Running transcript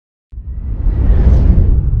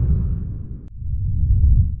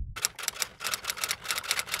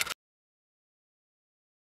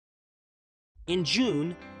In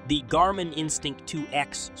June, the Garmin Instinct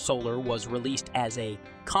 2X Solar was released as a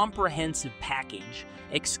comprehensive package,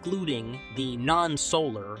 excluding the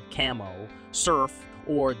non-solar camo, surf,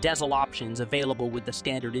 or diesel options available with the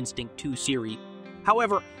standard Instinct 2 series.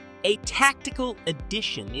 However, a tactical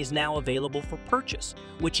edition is now available for purchase,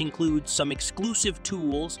 which includes some exclusive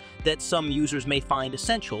tools that some users may find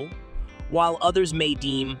essential, while others may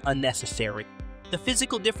deem unnecessary. The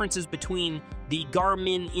physical differences between the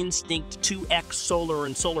Garmin Instinct 2X Solar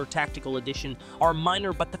and Solar Tactical Edition are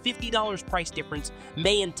minor, but the $50 price difference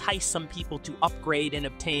may entice some people to upgrade and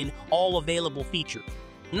obtain all available features.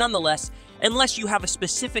 Nonetheless, unless you have a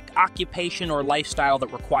specific occupation or lifestyle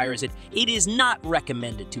that requires it, it is not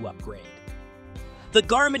recommended to upgrade. The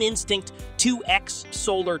Garmin Instinct 2X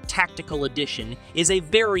Solar Tactical Edition is a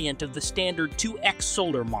variant of the standard 2X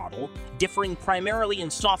Solar model, differing primarily in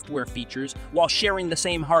software features while sharing the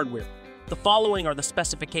same hardware. The following are the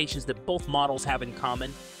specifications that both models have in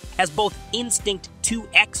common. As both Instinct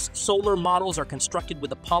 2X Solar models are constructed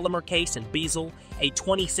with a polymer case and bezel, a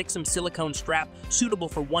 26mm silicone strap suitable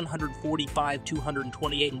for 145,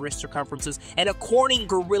 228 wrist circumferences, and a Corning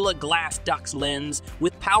Gorilla Glass Dux lens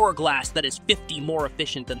with power glass that is 50 more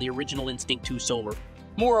efficient than the original Instinct 2 Solar.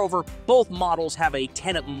 Moreover, both models have a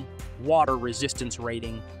 10 water resistance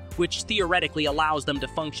rating, which theoretically allows them to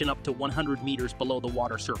function up to 100 meters below the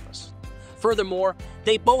water surface. Furthermore,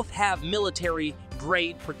 they both have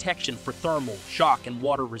military-grade protection for thermal, shock, and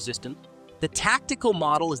water resistance. The tactical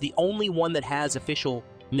model is the only one that has official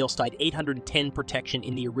Milstite 810 protection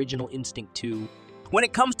in the original Instinct 2. When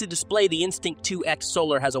it comes to display, the Instinct 2X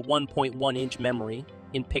Solar has a 1.1-inch memory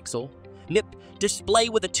in pixel nip display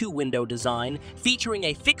with a 2-window design, featuring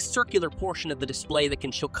a fixed circular portion of the display that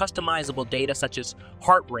can show customizable data such as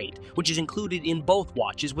heart rate, which is included in both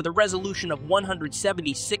watches with a resolution of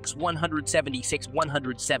 176, 176,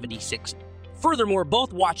 176. Furthermore,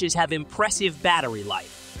 both watches have impressive battery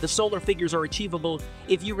life. The solar figures are achievable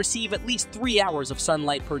if you receive at least 3 hours of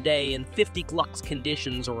sunlight per day in 50 lux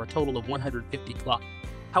conditions, or a total of 150 lux.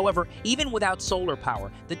 However, even without solar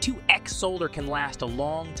power, the 2X Solar can last a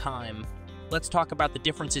long time. Let's talk about the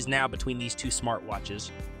differences now between these two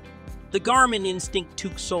smartwatches. The Garmin Instinct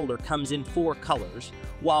 2 Solar comes in 4 colors,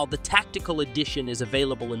 while the Tactical Edition is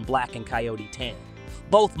available in black and coyote tan.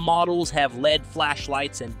 Both models have LED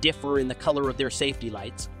flashlights and differ in the color of their safety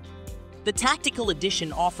lights. The Tactical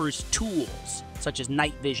Edition offers tools such as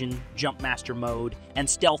night vision, Jumpmaster mode, and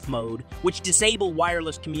stealth mode, which disable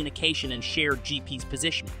wireless communication and shared GPS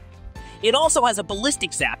position. It also has a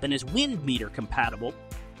ballistics app and is wind meter compatible.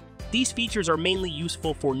 These features are mainly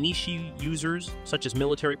useful for niche users, such as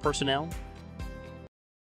military personnel.